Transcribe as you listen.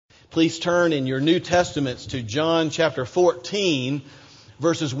Please turn in your New Testaments to John chapter 14,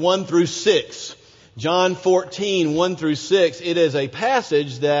 verses 1 through 6. John 14, 1 through 6. It is a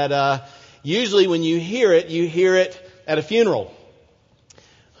passage that usually when you hear it at a funeral.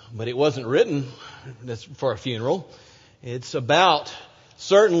 But it wasn't written for a funeral. It's about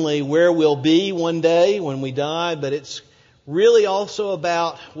certainly where we'll be one day when we die, but it's really also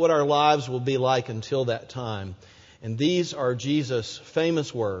about what our lives will be like until that time. And these are Jesus'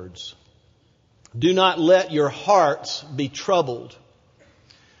 famous words. Do not let your hearts be troubled.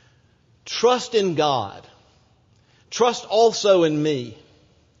 Trust in God. Trust also in me.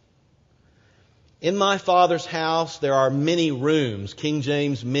 In my Father's house there are many rooms. King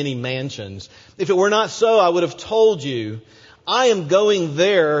James, many mansions. If it were not so, I would have told you, I am going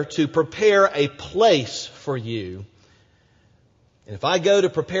there to prepare a place for you. And if I go to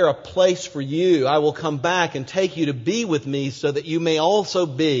prepare a place for you, I will come back and take you to be with me so that you may also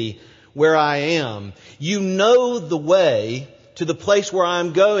be where I am. You know the way to the place where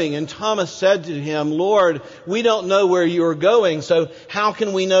I'm going. And Thomas said to him, Lord, we don't know where you are going, so how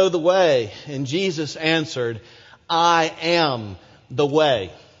can we know the way? And Jesus answered, I am the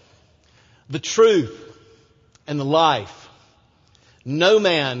way, the truth, and the life. No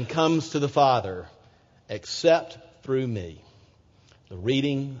man comes to the Father except through me. The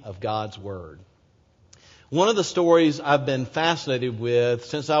reading of God's Word. One of the stories I've been fascinated with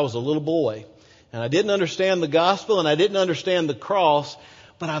since I was a little boy, and I didn't understand the gospel and I didn't understand the cross,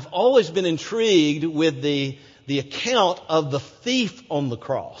 but I've always been intrigued with the account of the thief on the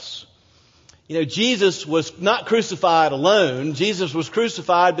cross. You know, Jesus was not crucified alone. Jesus was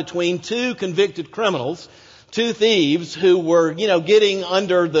crucified between two convicted criminals, two thieves who were, getting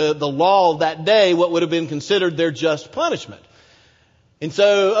under the law of that day what would have been considered their just punishment. And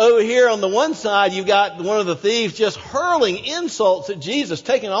so over here on the one side, you've got one of the thieves just hurling insults at Jesus,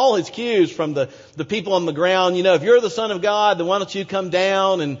 taking all his cues from the people on the ground. If you're the Son of God, then why don't you come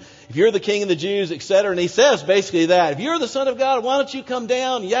down? And if you're the King of the Jews, etc. And he says basically that. If you're the Son of God, why don't you come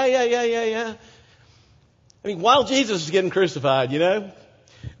down? Yeah. I mean, while Jesus is getting crucified,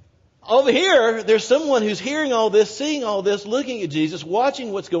 Over here, there's someone who's hearing all this, seeing all this, looking at Jesus,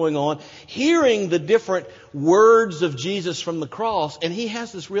 watching what's going on, hearing the different words of Jesus from the cross, and he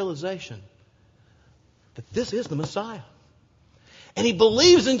has this realization that this is the Messiah. And he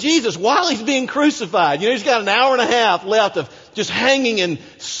believes in Jesus while he's being crucified. He's got an hour and a half left of just hanging in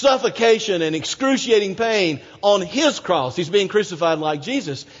suffocation and excruciating pain on his cross. He's being crucified like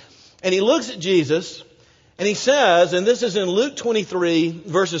Jesus. And he looks at Jesus, and he says, and this is in Luke 23,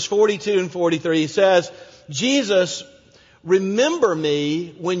 verses 42 and 43, he says, Jesus, remember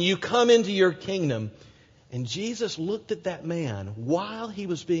me when you come into your kingdom. And Jesus looked at that man while he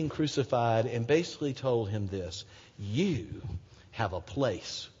was being crucified and basically told him this, you have a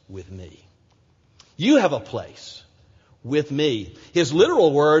place with me. You have a place with me. His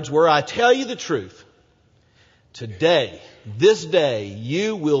literal words were, I tell you the truth. Today, this day,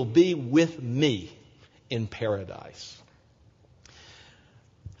 you will be with me in paradise.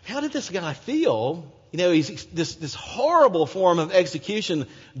 How did this guy feel? He's this horrible form of execution,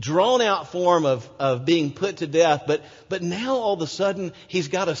 drawn out form of being put to death. But now all of a sudden he's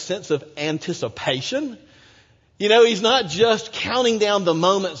got a sense of anticipation. He's not just counting down the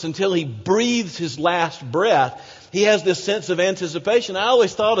moments until he breathes his last breath. He has this sense of anticipation. I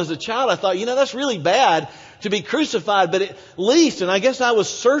always thought as a child, that's really bad to be crucified, but at least, and I guess I was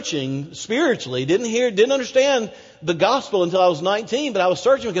searching spiritually, didn't understand the gospel until I was 19, but I was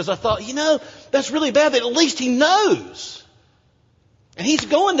searching because I thought, that's really bad, but at least he knows. And he's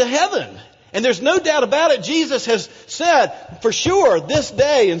going to heaven. And there's no doubt about it. Jesus has said, for sure, this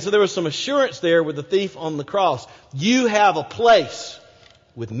day, and so there was some assurance there with the thief on the cross, you have a place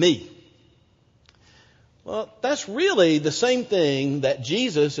with me. Well, that's really the same thing that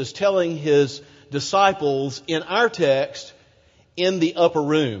Jesus is telling his disciples in our text in the upper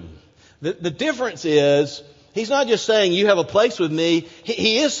room. The difference is, he's not just saying you have a place with me.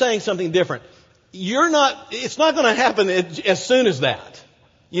 He is saying something different. It's not going to happen as soon as that.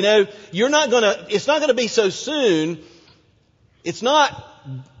 It's not going to be so soon. It's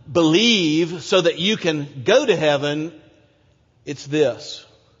not believe so that you can go to heaven. It's this.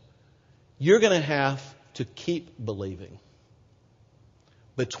 You're going to have to keep believing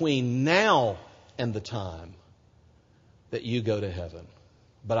between now and the time that you go to heaven.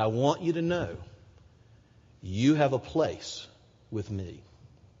 But I want you to know you have a place with me.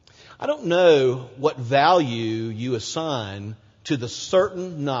 I don't know what value you assign to the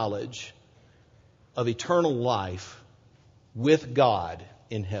certain knowledge of eternal life with God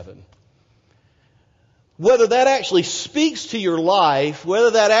in heaven. whether that actually speaks to your life,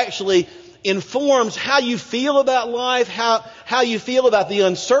 whether that actually informs how you feel about life, how you feel about the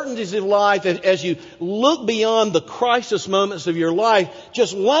uncertainties of life as you look beyond the crisis moments of your life,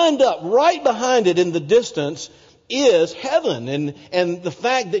 just lined up right behind it in the distance is heaven. And the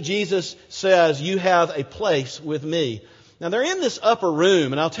fact that Jesus says, you have a place with me. Now they're in this upper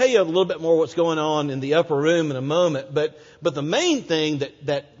room, and I'll tell you a little bit more what's going on in the upper room in a moment, but the main thing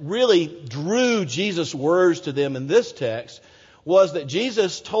that really drew Jesus' words to them in this text was that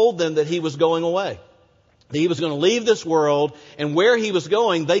Jesus told them that He was going away. That He was going to leave this world, and where He was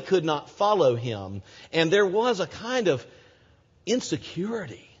going, they could not follow Him. And there was a kind of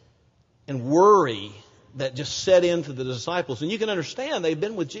insecurity and worry that just set into the disciples. And you can understand, they've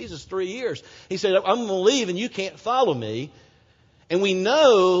been with Jesus 3 years. He said, I'm going to leave and you can't follow me. And we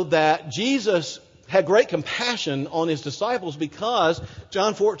know that Jesus had great compassion on His disciples because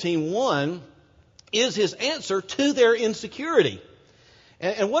John 14:1 is His answer to their insecurity.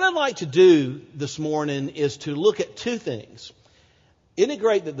 And what I'd like to do this morning is to look at two things. Isn't it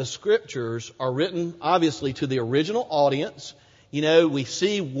great that the Scriptures are written, obviously, to the original audience? You know, we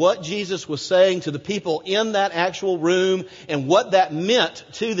see what Jesus was saying to the people in that actual room and what that meant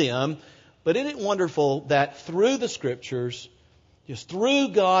to them. But isn't it wonderful that through the Scriptures, just through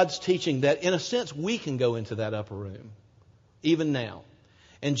God's teaching, that in a sense we can go into that upper room, even now.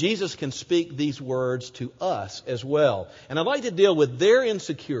 And Jesus can speak these words to us as well. And I'd like to deal with their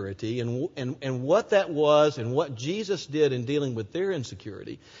insecurity and what that was and what Jesus did in dealing with their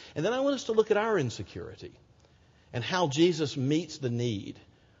insecurity. And then I want us to look at our insecurity and how Jesus meets the need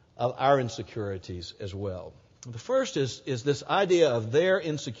of our insecurities as well. The first is this idea of their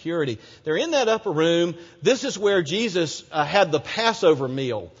insecurity. They're in that upper room. This is where Jesus had the Passover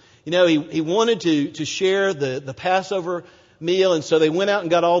meal. You know, he wanted to share the Passover meal, and so they went out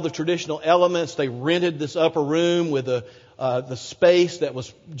and got all the traditional elements. They rented this upper room with the space that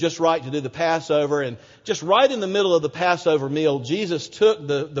was just right to do the Passover. And just right in the middle of the Passover meal, Jesus took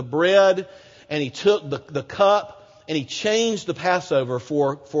the bread and He took the cup, and He changed the Passover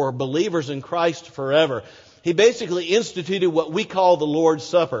for believers in Christ forever. He basically instituted what we call the Lord's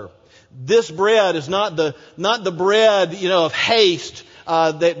Supper. This bread is not the bread, of haste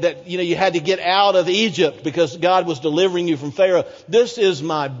that you had to get out of Egypt because God was delivering you from Pharaoh. This is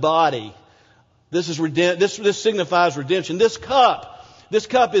my body. This is this signifies redemption. This cup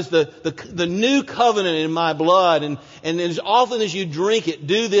is the new covenant in my blood, and as often as you drink it,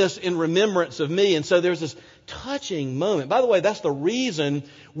 do this in remembrance of me. And so there's this touching moment. By the way, that's the reason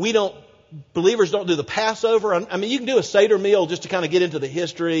believers don't do the Passover. I mean, you can do a Seder meal just to kind of get into the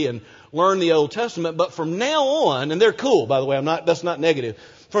history and learn the Old Testament. But from now on, and they're cool, by the way, that's not negative.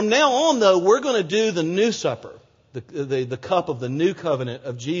 From now on, though, we're going to do the new supper, the cup of the new covenant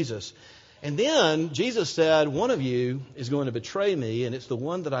of Jesus. And then Jesus said, one of you is going to betray me, and it's the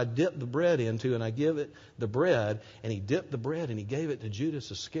one that I dip the bread into, and I give it the bread. And He dipped the bread and He gave it to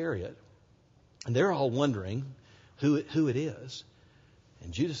Judas Iscariot. And they're all wondering who it is.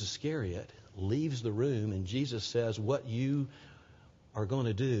 And Judas Iscariot leaves the room, and Jesus says, what you are going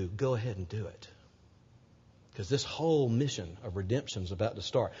to do, go ahead and do it. Because this whole mission of redemption is about to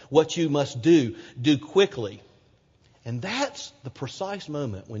start. What you must do quickly. And that's the precise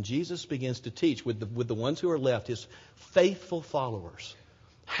moment when Jesus begins to teach with the ones who are left, His faithful followers,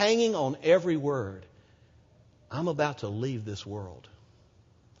 hanging on every word. I'm about to leave this world.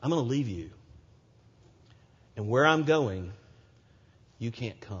 I'm going to leave you. And where I'm going, you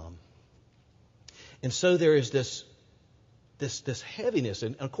can't come. And so there is this heaviness.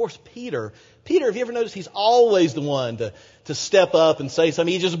 And of course, Peter, have you ever noticed he's always the one to step up and say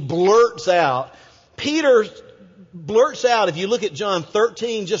something? He just blurts out. Peter blurts out, if you look at John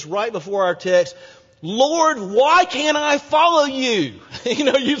 13, just right before our text, Lord, why can't I follow you?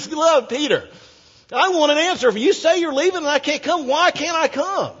 You love Peter. I want an answer. If you say you're leaving and I can't come, why can't I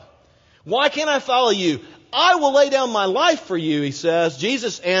come? Why can't I follow you? I will lay down my life for you, he says.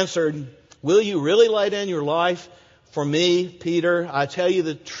 Jesus answered, will you really lay down your life for me, Peter? I tell you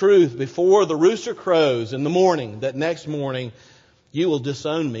the truth, before the rooster crows in the morning, that next morning, you will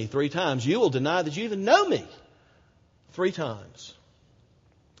disown me 3 times. You will deny that you even know me 3 times.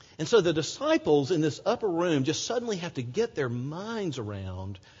 And so the disciples in this upper room just suddenly have to get their minds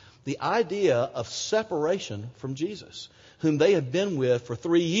around the idea of separation from Jesus, whom they had been with for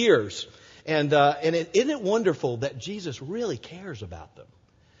 3 years. And isn't it wonderful that Jesus really cares about them?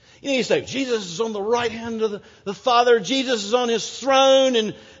 You say, Jesus is on the right hand of the Father. Jesus is on His throne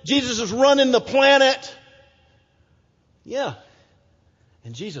and Jesus is running the planet. Yeah.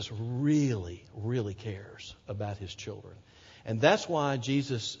 And Jesus really, really cares about His children. And that's why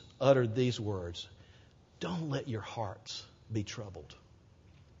Jesus uttered these words. don't let your hearts be troubled.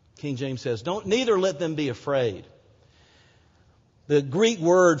 King James says, neither let them be afraid. The Greek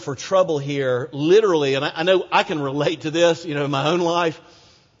word for trouble here, literally, and I know I can relate to this, in my own life,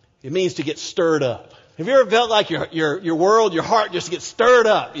 it means to get stirred up. Have you ever felt like your world, your heart just gets stirred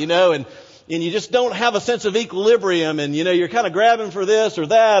up, and you just don't have a sense of equilibrium, and you're kind of grabbing for this or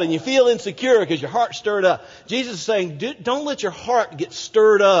that, and you feel insecure because your heart's stirred up. Jesus is saying, don't let your heart get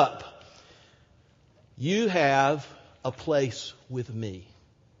stirred up. You have a place with me.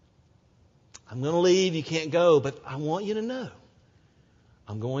 I'm going to leave, you can't go, but I want you to know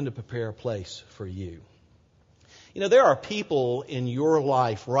I'm going to prepare a place for you. There are people in your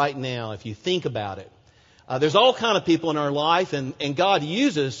life right now, if you think about it. There's all kind of people in our life, and God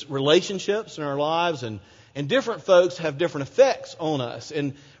uses relationships in our lives, and different folks have different effects on us.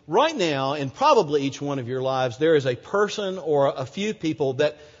 And right now, in probably each one of your lives, there is a person or a few people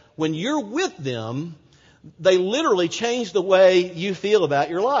that when you're with them, they literally change the way you feel about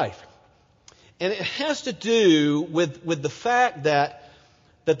your life. And it has to do with the fact that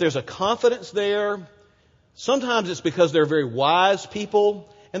there's a confidence there. Sometimes it's because they're very wise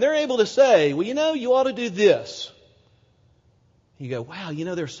people, and they're able to say, well, you ought to do this. You go, wow,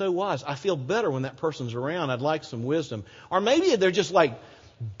 they're so wise. I feel better when that person's around. I'd like some wisdom. Or maybe they're just like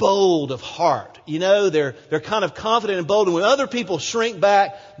bold of heart. They're kind of confident and bold, and when other people shrink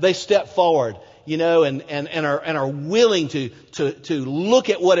back, they step forward. And are willing to look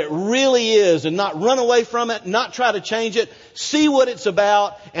at what it really is and not run away from it, not try to change it, see what it's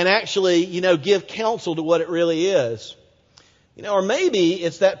about, and actually, give counsel to what it really is. Or maybe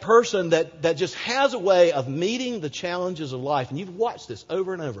it's that person that just has a way of meeting the challenges of life. And you've watched this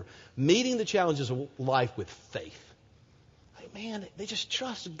over and over. Meeting the challenges of life with faith. Like, man, they just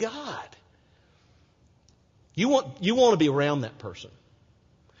trust God. You want to be around that person.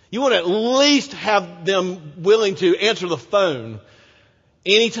 You want to at least have them willing to answer the phone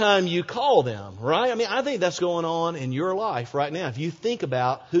anytime you call them, right? I think that's going on in your life right now. If you think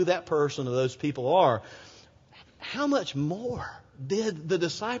about who that person or those people are, how much more did the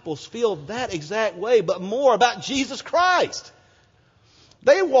disciples feel that exact way, but more about Jesus Christ?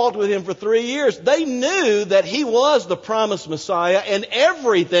 They walked with Him for 3 years. They knew that He was the promised Messiah and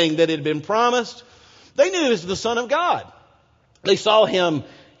everything that had been promised. They knew He was the Son of God. They saw Him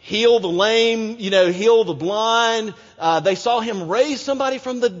heal the lame, heal the blind. They saw Him raise somebody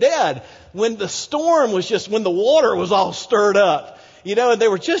from the dead when the storm was when the water was all stirred up, and they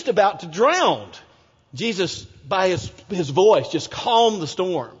were just about to drown. Jesus, by His voice, just calmed the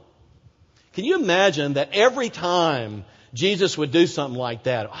storm. Can you imagine that every time Jesus would do something like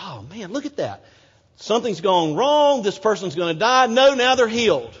that? Oh man, look at that. Something's gone wrong. This person's going to die. No, now they're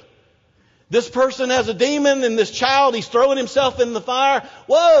healed. This person has a demon, and this child, he's throwing himself in the fire.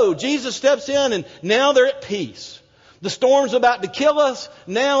 Whoa, Jesus steps in, and now they're at peace. The storm's about to kill us.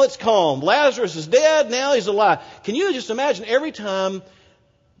 Now it's calm. Lazarus is dead. Now he's alive. Can you just imagine every time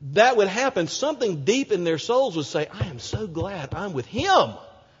that would happen, something deep in their souls would say, I am so glad I'm with Him.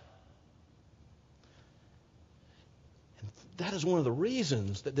 And that is one of the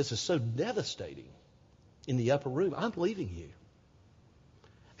reasons that this is so devastating in the upper room. I'm leaving you,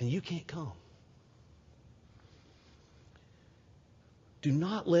 and you can't come. Do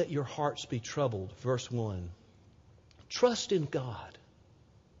not let your hearts be troubled. Verse 1. Trust in God.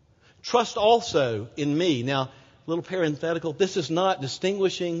 Trust also in me. Now, a little parenthetical. This is not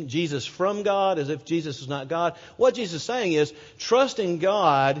distinguishing Jesus from God as if Jesus is not God. What Jesus is saying is trust in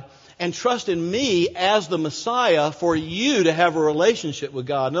God and trust in me as the Messiah for you to have a relationship with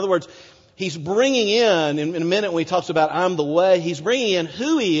God. In other words, He's bringing in a minute when He talks about I'm the way, He's bringing in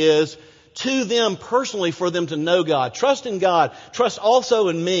who He is to them personally for them to know God. Trust in God. Trust also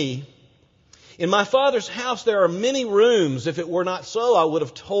in me. In my Father's house there are many rooms. If it were not so, I would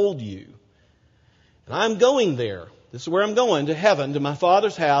have told you. And I'm going there. This is where I'm going, to heaven, to my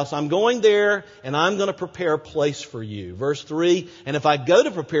Father's house. I'm going there, and I'm going to prepare a place for you. Verse 3, and if I go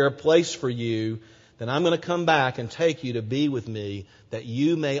to prepare a place for you, then I'm going to come back and take you to be with me, that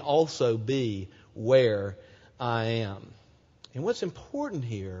you may also be where I am. And what's important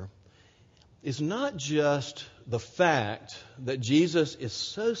here is not just the fact that Jesus is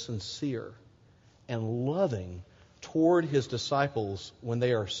so sincere and loving toward His disciples when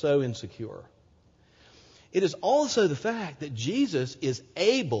they are so insecure. It is also the fact that Jesus is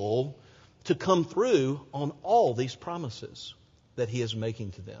able to come through on all these promises that He is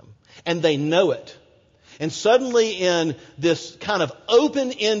making to them. And they know it. And suddenly in this kind of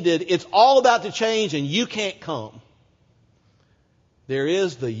open-ended, it's all about to change and you can't come. There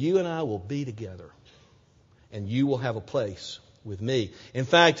is the you and I will be together. And you will have a place with me. In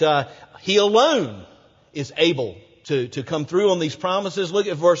fact, He alone is able to come through on these promises. Look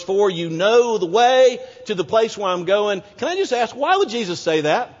at verse 4. You know the way to the place where I'm going. Can I just ask, why would Jesus say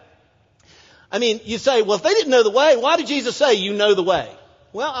that? I mean, you say, well, if they didn't know the way, why did Jesus say, you know the way?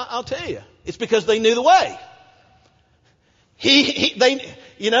 Well, I'll tell you. It's because they knew the way.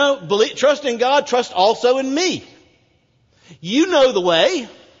 Trust in God, trust also in me. You know the way.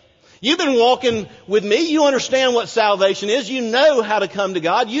 You've been walking with me. You understand what salvation is. You know how to come to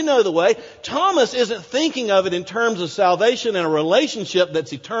God. You know the way. Thomas isn't thinking of it in terms of salvation and a relationship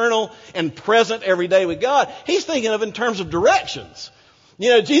that's eternal and present every day with God. He's thinking of it in terms of directions.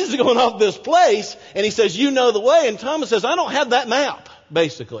 Jesus is going off this place and he says, you know the way. And Thomas says, I don't have that map,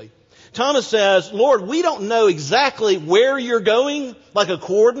 basically. Thomas says, Lord, we don't know exactly where you're going, like a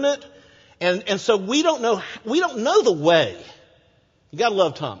coordinate. And so we don't know the way. You gotta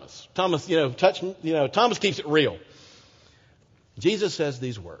love Thomas. Thomas, Thomas keeps it real. Jesus says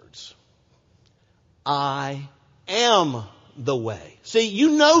these words. I am the way. See,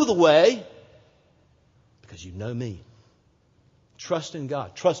 you know the way because you know me. Trust in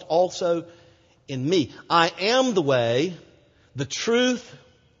God. Trust also in me. I am the way, the truth,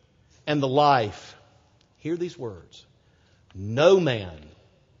 and the life. Hear these words. No man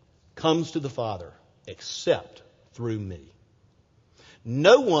comes to the Father except through me.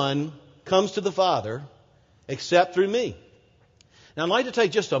 No one comes to the Father except through me. Now I'd like to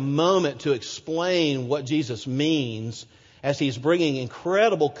take just a moment to explain what Jesus means as he's bringing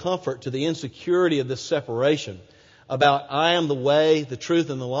incredible comfort to the insecurity of this separation about I am the way, the truth,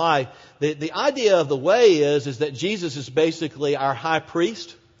 and the life. The idea of the way is that Jesus is basically our high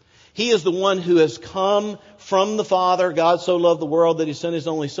priest. He is the one who has come from the Father. God so loved the world that He sent His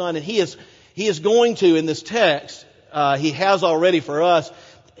only Son. And He is going to, in this text, He has already for us,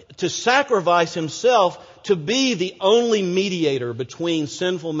 to sacrifice Himself to be the only mediator between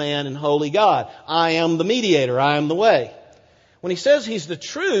sinful man and holy God. I am the mediator. I am the way. When He says He's the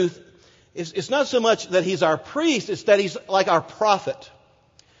truth, it's not so much that He's our priest, it's that He's like our prophet.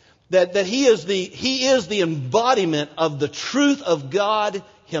 That He is the embodiment of the truth of God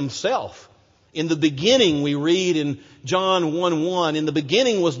Himself. In the beginning, we read in John 1:1, in the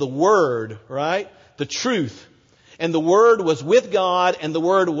beginning was the Word, right? The truth. And the Word was with God, and the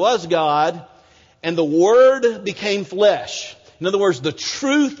Word was God, and the Word became flesh. In other words, the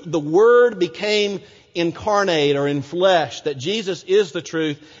truth, the Word became incarnate or in flesh, that Jesus is the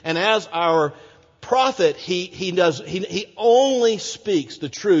truth. And as our prophet, he only speaks the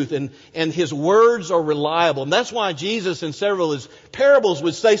truth, and His words are reliable. And that's why Jesus in several of His parables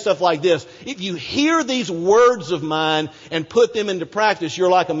would say stuff like this. If you hear these words of mine and put them into practice, you're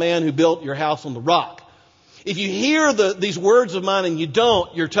like a man who built your house on the rock. If you hear these words of mine and you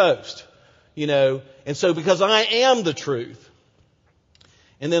don't, you're toast. And so because I am the truth.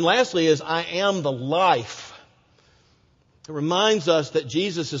 And then lastly is I am the life. It reminds us that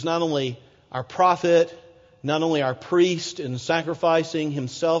Jesus is not only our prophet, not only our priest in sacrificing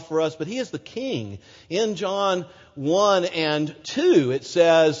Himself for us, but He is the King. In John 1 and 2, it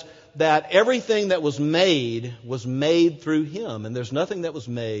says that everything that was made through Him. And there's nothing that was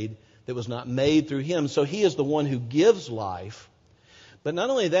made that was not made through Him. So He is the one who gives life. But not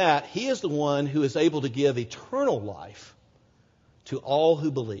only that, He is the one who is able to give eternal life to all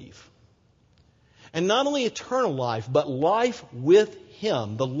who believe. And not only eternal life, but life with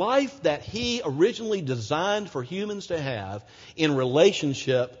Him. The life that He originally designed for humans to have in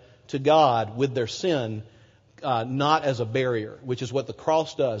relationship to God with their sin, not as a barrier, which is what the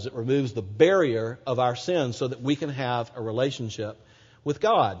cross does. It removes the barrier of our sin so that we can have a relationship with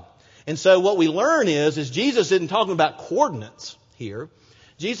God. And so what we learn is Jesus isn't talking about coordinates here.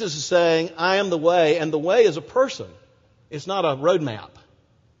 Jesus is saying, I am the way, and the way is a person. It's not a road map.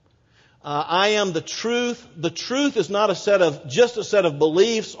 I am the truth. The truth is not just a set of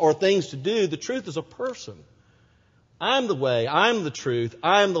beliefs or things to do. The truth is a person. I'm the way. I'm the truth.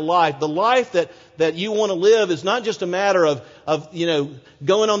 I'm the life. The life that you want to live is not just a matter of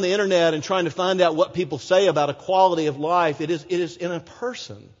going on the internet and trying to find out what people say about a quality of life. It is in a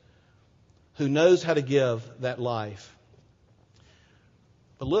person who knows how to give that life.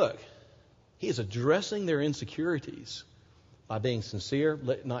 But look, He is addressing their insecurities by being sincere.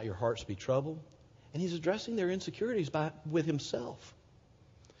 Let not your hearts be troubled. And He's addressing their insecurities with Himself.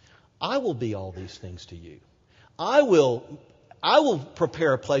 I will be all these things to you. I will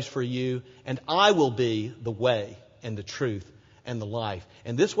prepare a place for you, and I will be the way and the truth and the life.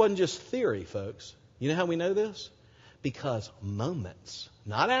 And this wasn't just theory, folks. You know how we know this? Because moments,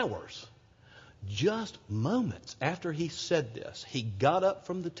 not hours, just moments after He said this, He got up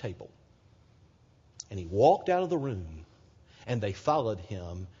from the table and He walked out of the room, and they followed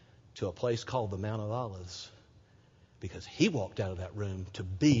Him to a place called the Mount of Olives because he walked out of that room to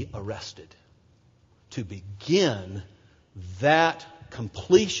be arrested, to begin that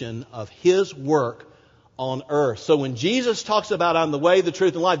completion of his work on earth. So when Jesus talks about I'm the way, the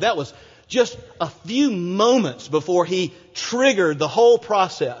truth, and life, that was just a few moments before he triggered the whole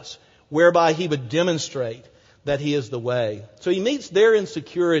process whereby he would demonstrate that he is the way. So he meets their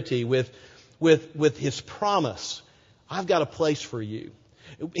insecurity with his promise. I've got a place for you.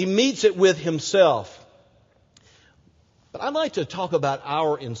 He meets it with himself. But I'd like to talk about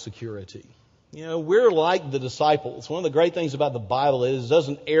our insecurity. You know, we're like the disciples. One of the great things about the Bible is it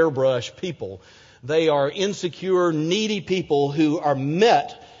doesn't airbrush people. They are insecure, needy people who are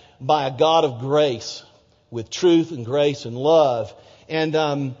met by a God of grace with truth and grace and love.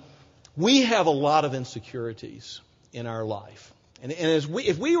 And we have a lot of insecurities in our life. And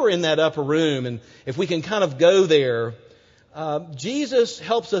if we were in that upper room and if we can kind of go there, Jesus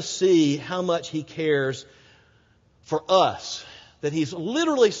helps us see how much he cares for us. That he's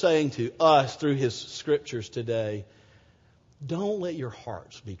literally saying to us through his scriptures today, don't let your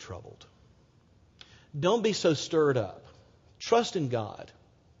hearts be troubled. Don't be so stirred up. Trust in God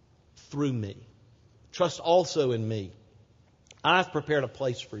through me. Trust also in me. I've prepared a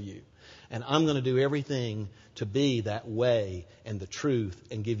place for you. And I'm going to do everything to be that way and the truth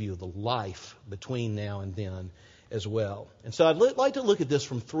and give you the life between now and then as well. And so I'd like to look at this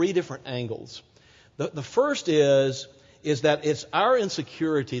from three different angles. The first is that it's our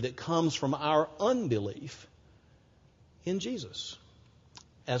insecurity that comes from our unbelief in Jesus,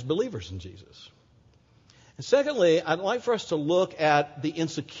 as believers in Jesus. And secondly, I'd like for us to look at the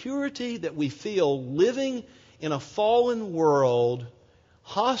insecurity that we feel living in a fallen world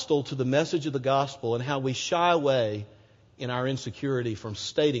hostile to the message of the gospel and how we shy away in our insecurity from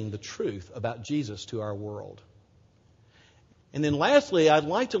stating the truth about Jesus to our world. And then lastly, I'd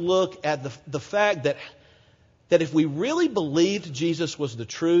like to look at the fact that if we really believed Jesus was the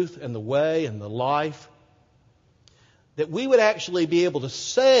truth and the way and the life, that we would actually be able to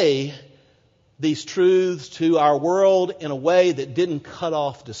say these truths to our world in a way that didn't cut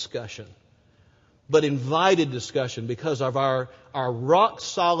off discussion, but invited discussion because of our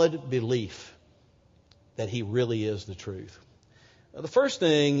rock-solid belief that he really is the truth. Now, the first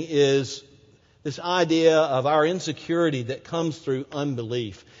thing is this idea of our insecurity that comes through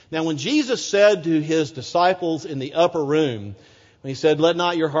unbelief. Now, when Jesus said to his disciples in the upper room, when he said, let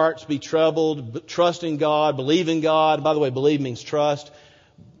not your hearts be troubled, but trust in God, believe in God. By the way, believe means trust.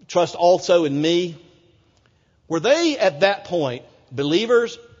 Trust also in me. Were they at that point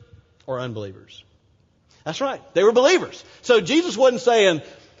believers or unbelievers? That's right. They were believers. So Jesus wasn't saying,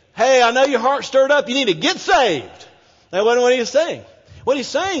 hey, I know your heart's stirred up. You need to get saved. That wasn't what he was saying. What he's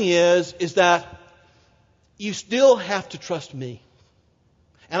saying is that you still have to trust me.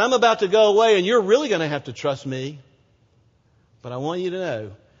 And I'm about to go away and you're really going to have to trust me. But I want you to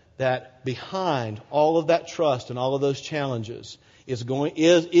know that behind all of that trust and all of those challenges is,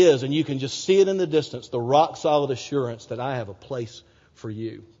 and you can just see it in the distance, the rock solid assurance that I have a place for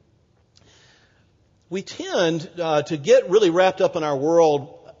you. We tend to get really wrapped up in our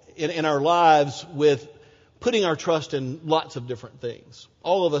world, in our lives, with putting our trust in lots of different things.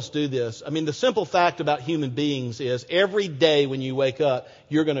 All of us do this. I mean, the simple fact about human beings is every day when you wake up,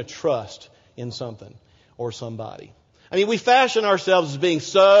 you're going to trust in something or somebody. I mean, we fashion ourselves as being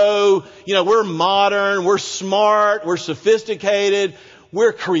so, we're modern, we're smart, we're sophisticated,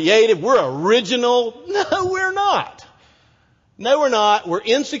 we're creative, we're original. No, we're not. No, we're not. We're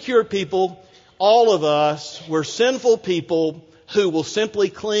insecure people. All of us, we're sinful people who will simply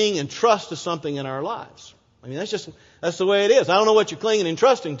cling and trust to something in our lives. I mean, that's the way it is. I don't know what you're clinging and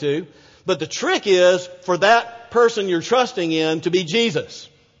trusting to, but the trick is for that person you're trusting in to be Jesus.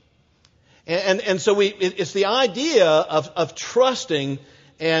 And so it's the idea of trusting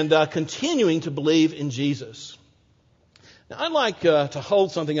and continuing to believe in Jesus. Now, I'd like to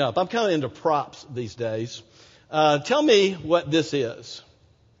hold something up. I'm kind of into props these days. Tell me what this is.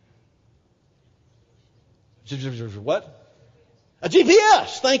 What? A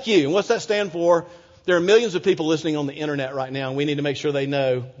GPS. Thank you. And what's that stand for? There are millions of people listening on the internet right now, and we need to make sure they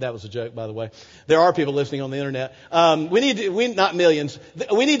know. That was a joke, by the way. There are people listening on the internet. Not millions.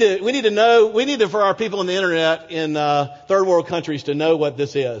 We need to know, for our people on the internet in third world countries to know what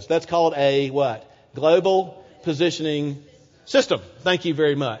this is. That's called a what? Global Positioning System. Thank you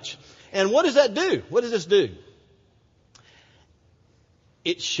very much. And what does that do? What does this do?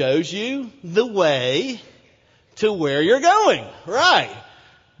 It shows you the way to where you're going. Right.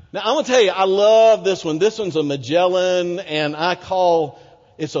 Now, I'm going to tell you, I love this one. This one's a Magellan, and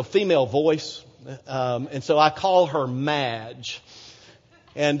it's a female voice. And so I call her Madge.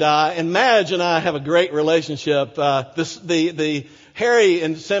 And Madge and I have a great relationship. The Harry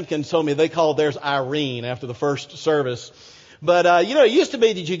and Simpkins told me they called theirs Irene after the first service. But, it used to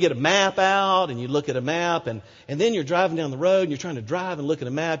be that you get a map out and you look at a map and then you're driving down the road and you're trying to drive and look at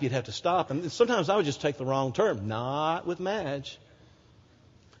a map. You'd have to stop. And sometimes I would just take the wrong turn. Not with Madge.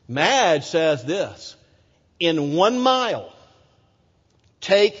 Madge says this: in 1 mile,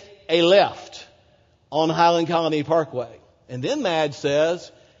 take a left on Highland Colony Parkway. And then Madge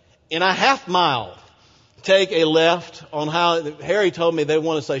says, in a half mile, take a left on Harry told me they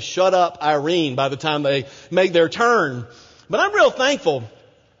want to say, shut up, Irene, by the time they make their turn. But I'm real thankful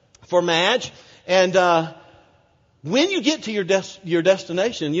for Madge. And when you get to your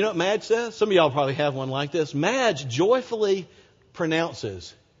destination, you know what Madge says? Some of y'all probably have one like this. Madge joyfully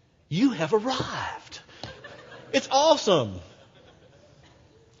pronounces, you have arrived. It's awesome.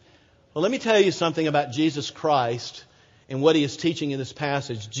 Well, let me tell you something about Jesus Christ and what He is teaching in this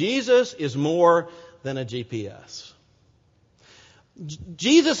passage. Jesus is more than a GPS.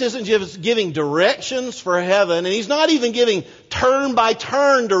 Jesus isn't just giving directions for heaven, and He's not even giving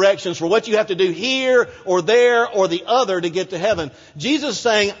turn-by-turn directions for what you have to do here or there or the other to get to heaven. Jesus is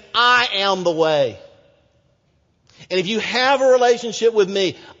saying, I am the way. And if you have a relationship with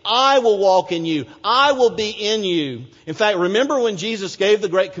me, I will walk in you. I will be in you. In fact, remember when Jesus gave the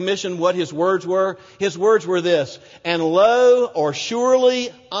Great Commission, what His words were? His words were this: and lo, or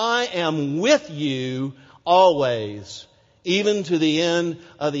surely, I am with you always, even to the end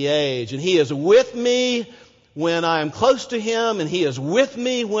of the age. And He is with me when I am close to Him, and He is with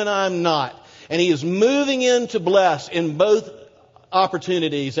me when I'm not. And He is moving in to bless in both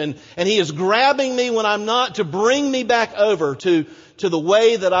opportunities. And He is grabbing me when I'm not to bring me back over to the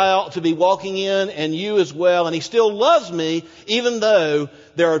way that I ought to be walking in, and you as well. And He still loves me, even though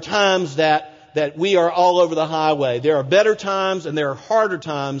there are times that we are all over the highway. There are better times and there are harder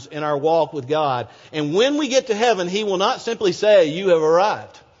times in our walk with God. And when we get to heaven, He will not simply say, you have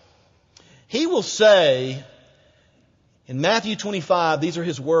arrived. He will say, in Matthew 25, these are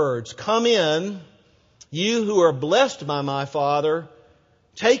His words, come in, you who are blessed by my Father,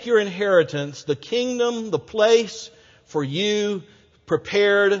 take your inheritance, the kingdom, the place for you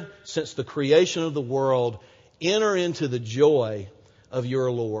prepared since the creation of the world. Enter into the joy of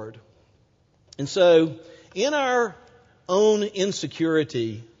your Lord. And so, in our own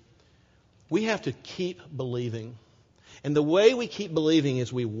insecurity, we have to keep believing. And the way we keep believing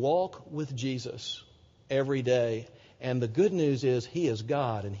is we walk with Jesus every day. And the good news is He is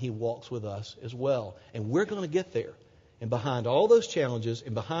God and He walks with us as well. And we're going to get there. And behind all those challenges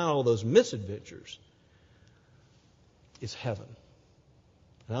and behind all those misadventures is heaven.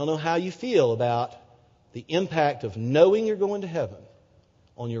 And I don't know how you feel about the impact of knowing you're going to heaven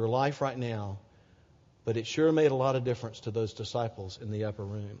on your life right now, but it sure made a lot of difference to those disciples in the upper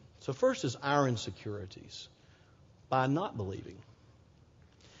room. So first is our insecurities by not believing.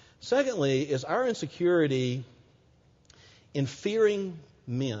 Secondly is our insecurity in fearing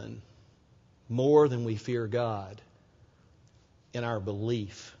men more than we fear God in our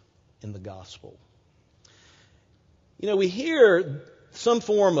belief in the gospel. You know, we hear some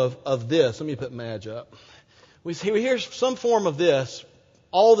form of this. Let me put Madge up. We hear some form of this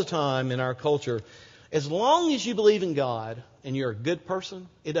all the time in our culture. As long as you believe in God and you're a good person,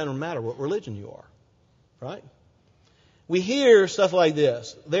 it doesn't matter what religion you are. Right? We hear stuff like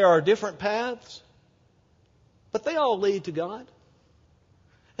this. There are different paths, but they all lead to God.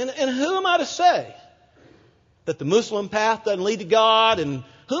 And who am I to say that the Muslim path doesn't lead to God? And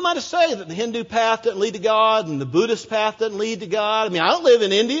who am I to say that the Hindu path doesn't lead to God and the Buddhist path doesn't lead to God? I mean, I don't live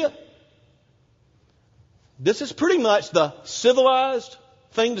in India. This is pretty much the civilized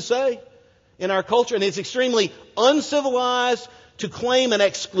thing to say in our culture. And it's extremely uncivilized to claim an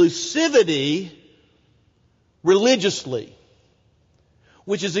exclusivity religiously,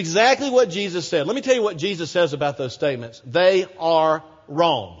 which is exactly what Jesus said. Let me tell you what Jesus says about those statements. They are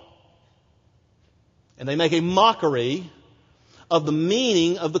wrong. And they make a mockery of the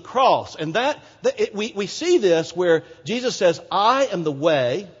meaning of the cross. And we see this where Jesus says, I am the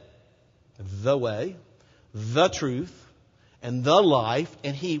way, the truth, and the life.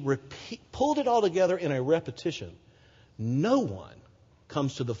 And He pulled it all together in a repetition. No one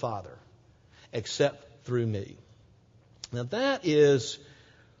comes to the Father except through me. Now that is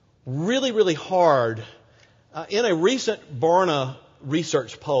really, really hard. In a recent Barna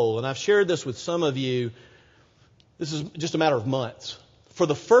research poll, and I've shared this with some of you, this is just a matter of months. For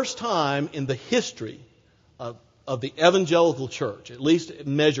the first time in the history of the evangelical church, at least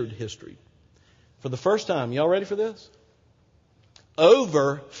measured history, for the first time, y'all ready for this?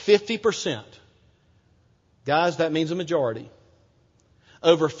 Over 50%, guys, that means a majority,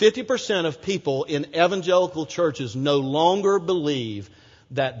 Over 50% of people in evangelical churches no longer believe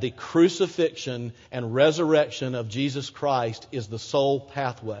that the crucifixion and resurrection of Jesus Christ is the sole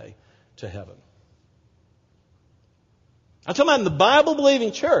pathway to heaven. I'm talking about in the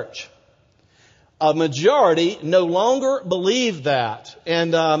Bible-believing church. A majority no longer believe that.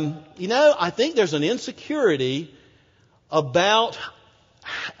 And, I think there's an insecurity about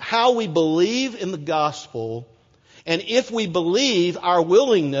how we believe in the gospel, and if we believe, our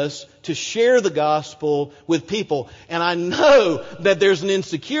willingness to share the gospel with people. And I know that there's an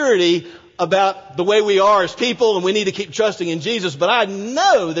insecurity about the way we are as people, and we need to keep trusting in Jesus. But I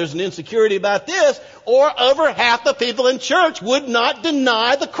know there's an insecurity about this, or over half the people in church would not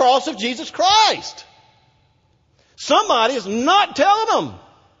deny the cross of Jesus Christ. Somebody is not telling them.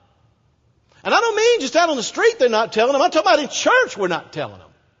 And I don't mean just out on the street they're not telling them. I'm talking about in church we're not telling them.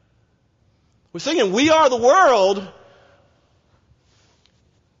 We're singing, we are the world,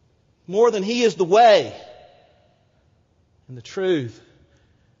 more than He is the way and the truth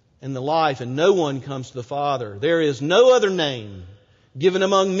and the life, and no one comes to the Father. There is no other name given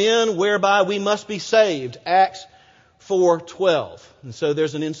among men whereby we must be saved. Acts 4:12. And so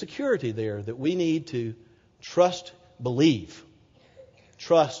there's an insecurity there that we need to believe.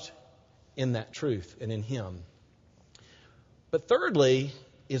 Trust in that truth and in Him. But thirdly,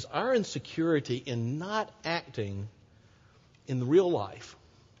 is our insecurity in not acting in the real life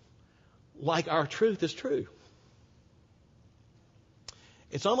like our truth is true.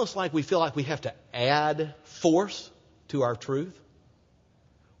 It's almost like we feel like we have to add force to our truth.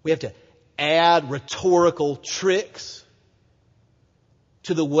 We have to add rhetorical tricks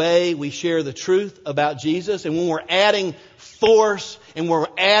to the way we share the truth about Jesus. And when we're adding force and we're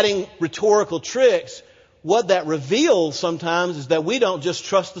adding rhetorical tricks, what that reveals sometimes is that we don't just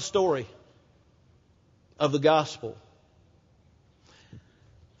trust the story of the gospel.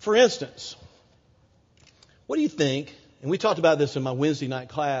 For instance, what do you think, and we talked about this in my Wednesday night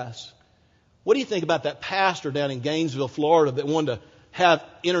class, what do you think about that pastor down in Gainesville, Florida that wanted to have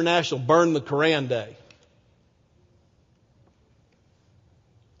International Burn the Koran Day?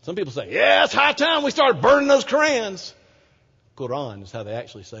 Some people say, yeah, it's high time we started burning those Korans. Quran is how they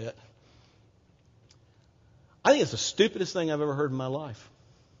actually say it. I think it's the stupidest thing I've ever heard in my life.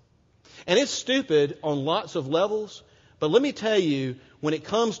 And it's stupid on lots of levels. But let me tell you, when it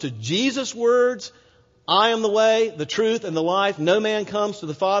comes to Jesus' words, I am the way, the truth, and the life. No man comes to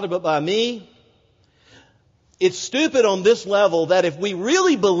the Father but by me. It's stupid on this level that if we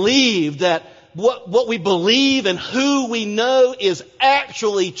really believe that what we believe and who we know is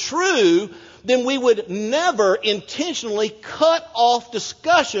actually true, then we would never intentionally cut off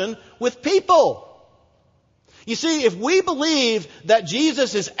discussion with people. You see, if we believe that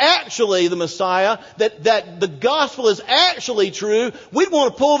Jesus is actually the Messiah, that the gospel is actually true, we'd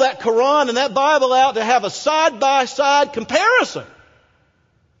want to pull that Quran and that Bible out to have a side-by-side comparison.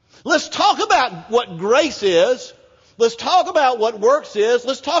 Let's talk about what grace is. Let's talk about what works is.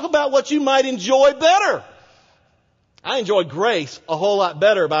 Let's talk about what you might enjoy better. I enjoy grace a whole lot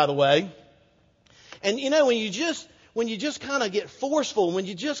better, by the way. And when you just kind of get forceful, when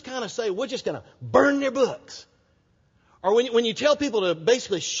you just kind of say, we're just going to burn their books. Or when you tell people to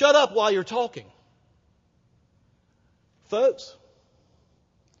basically shut up while you're talking. Folks,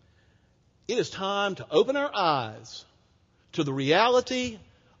 it is time to open our eyes to the reality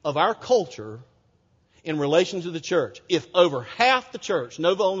of our culture in relation to the church. If over half the church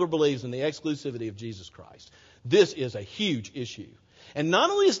no longer believes in the exclusivity of Jesus Christ, this is a huge issue. And not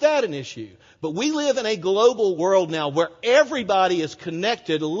only is that an issue, but we live in a global world now where everybody is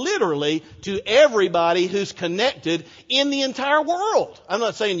connected literally to everybody who's connected in the entire world. I'm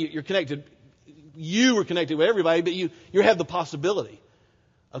not saying you're connected, you are connected with everybody, but you have the possibility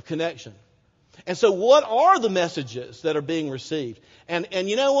of connection. And so what are the messages that are being received? And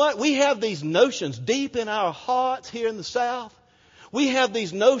you know what? We have these notions deep in our hearts here in the South. We have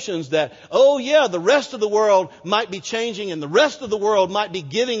these notions that, the rest of the world might be changing and the rest of the world might be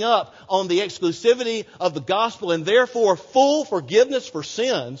giving up on the exclusivity of the gospel and therefore full forgiveness for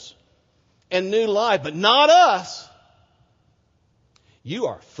sins and new life. But not us. You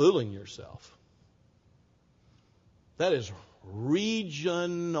are fooling yourself. That is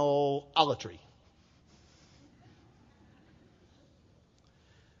regionalatry.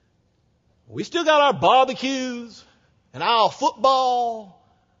 We still got our barbecues and our football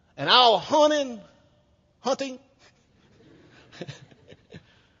and our hunting. But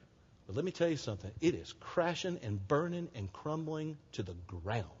let me tell you something. It is crashing and burning and crumbling to the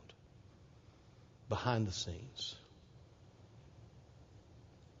ground behind the scenes.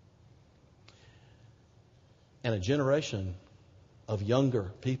 And a generation of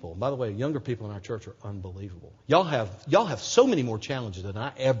younger people. By the way, younger people in our church are unbelievable. Y'all have so many more challenges than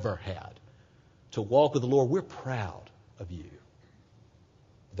I ever had to walk with the Lord. We're proud of you.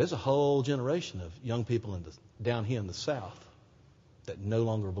 There's a whole generation of young people down here in the South that no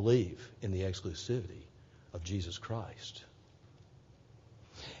longer believe in the exclusivity of Jesus Christ.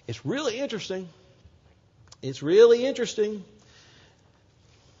 It's really interesting. It's really interesting.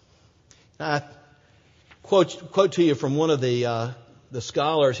 I quote to you from one of the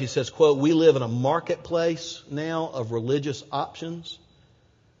scholars. He says, quote, "We live in a marketplace now of religious options."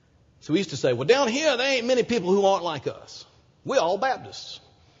 So we used to say, well, down here there ain't many people who aren't like us. We're all Baptists.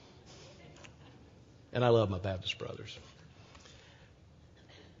 And I love my Baptist brothers.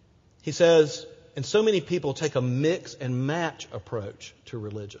 He says, and so many people take a mix and match approach to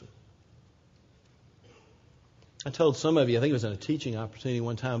religion. I told some of you, I think it was in a teaching opportunity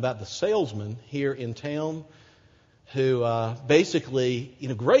one time, about the salesman here in town who basically,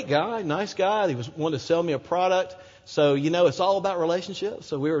 great guy, nice guy. He wanted to sell me a product. So, it's all about relationships.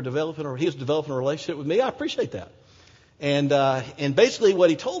 So he was developing a relationship with me. I appreciate that. And basically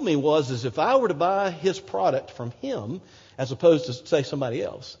what he told me is if I were to buy his product from him, as opposed to, say, somebody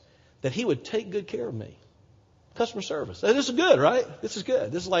else, that he would take good care of me. Customer service. This is good, right? This is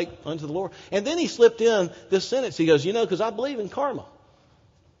good. This is like unto the Lord. And then he slipped in this sentence. He goes, because I believe in karma.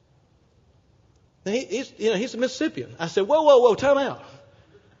 And he's a Mississippian. I said, whoa, time out.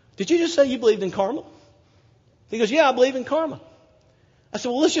 Did you just say you believed in karma? He goes, yeah, I believe in karma. I said,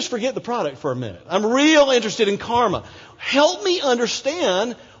 well, let's just forget the product for a minute. I'm real interested in karma. Help me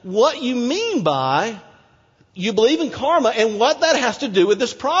understand what you mean by you believe in karma and what that has to do with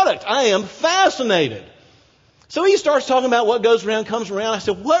this product. I am fascinated. So he starts talking about what goes around comes around. I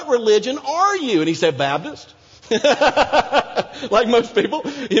said, what religion are you? And he said, Baptist. Like most people,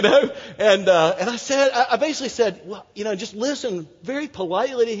 And I basically said, well, just listen very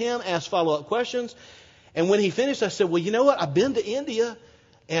politely to him, ask follow-up questions. And when he finished, I said, well, you know what? I've been to India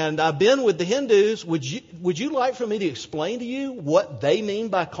and I've been with the Hindus. Would you like for me to explain to you what they mean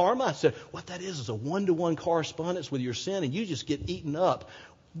by karma? I said, what that is a one-to-one correspondence with your sin, and you just get eaten up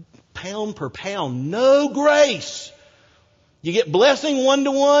pound per pound. No grace. You get blessing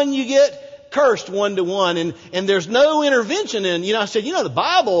one-to-one, you get cursed one-to-one, and there's no intervention in. I said, the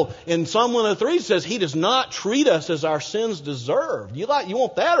Bible in Psalm 103 says He does not treat us as our sins deserve. You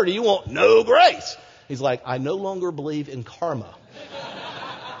want that, or do you want no grace? He's like, I no longer believe in karma.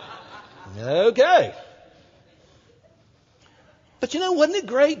 Okay. But wasn't it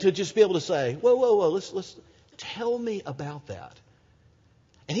great to just be able to say, whoa, let's tell me about that.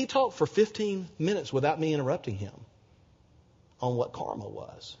 And he talked for 15 minutes without me interrupting him on what karma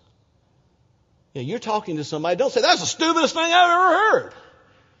was. You're talking to somebody, don't say, that's the stupidest thing I've ever heard.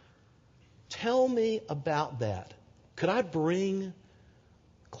 Tell me about that. Could I bring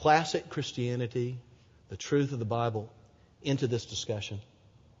classic Christianity, the truth of the Bible, into this discussion?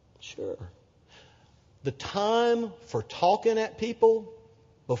 Sure. The time for talking at people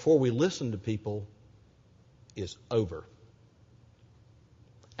before we listen to people is over.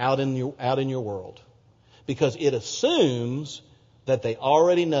 Out in your world. Because it assumes that they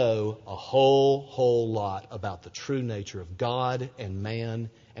already know a whole lot about the true nature of God and man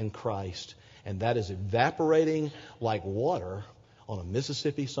and Christ. And that is evaporating like water on a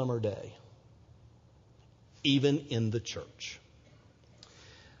Mississippi summer day. Even in the church.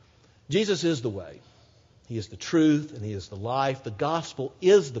 Jesus is the way. He is the truth and He is the life. The gospel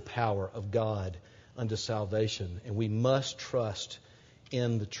is the power of God unto salvation. And we must trust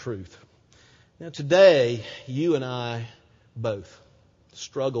in the truth. Now today, you and I both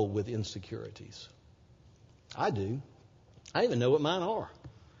struggle with insecurities. I do. I even know what mine are.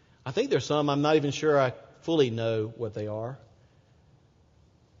 I think there's some I'm not even sure I fully know what they are.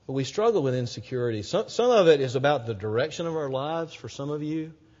 But we struggle with insecurity. Some of it is about the direction of our lives for some of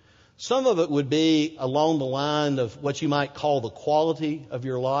you. Some of it would be along the line of what you might call the quality of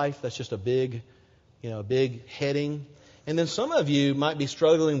your life. That's just a big heading. And then some of you might be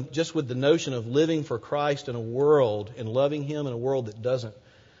struggling just with the notion of living for Christ in a world and loving Him in a world that doesn't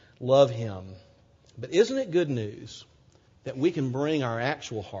love Him. But isn't it good news that we can bring our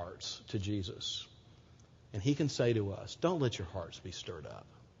actual hearts to Jesus? And He can say to us, don't let your hearts be stirred up.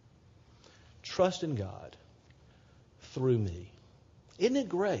 Trust in God through me. Isn't it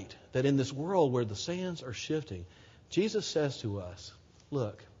great that in this world where the sands are shifting, Jesus says to us,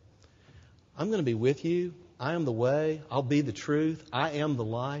 look, I'm going to be with you. I am the way. I'll be the truth. I am the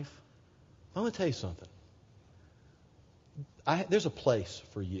life. I'm going to tell you something. There's a place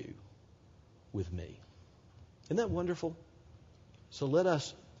for you with me. Isn't that wonderful? So let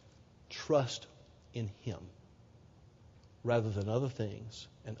us trust in Him. rather than other things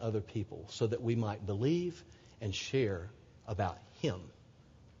and other people, so that we might believe and share about Him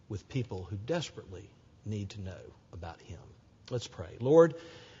with people who desperately need to know about Him. Let's pray. Lord,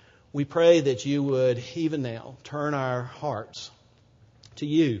 we pray that you would even now turn our hearts to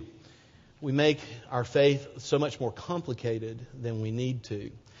you. We make our faith so much more complicated than we need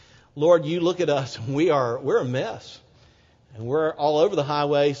to. Lord, you look at us and we're a mess. And we're all over the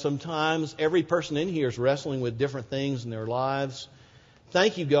highway sometimes. Every person in here is wrestling with different things in their lives.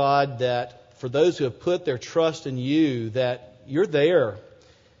 Thank you, God, that for those who have put their trust in you, that you're there.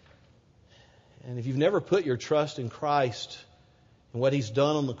 And if you've never put your trust in Christ and what He's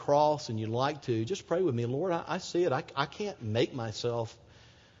done on the cross and you'd like to, just pray with me. Lord, I see it. I can't make myself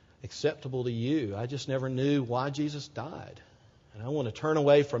acceptable to you. I just never knew why Jesus died. And I want to turn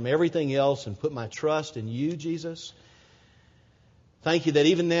away from everything else and put my trust in you, Jesus. Thank you that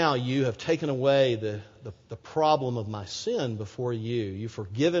even now you have taken away the problem of my sin before you. You've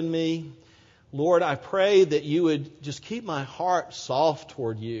forgiven me. Lord, I pray that you would just keep my heart soft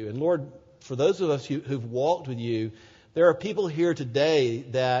toward you. And Lord, for those of us who've walked with you, there are people here today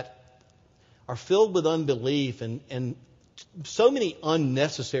that are filled with unbelief and so many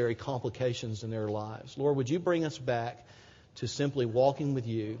unnecessary complications in their lives. Lord, would you bring us back to simply walking with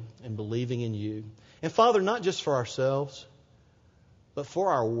you and believing in you? And Father, not just for ourselves, but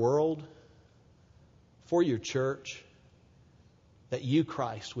for our world, for your church, that you,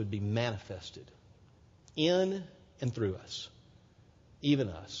 Christ, would be manifested in and through us, even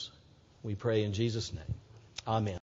us. We pray in Jesus' name. Amen.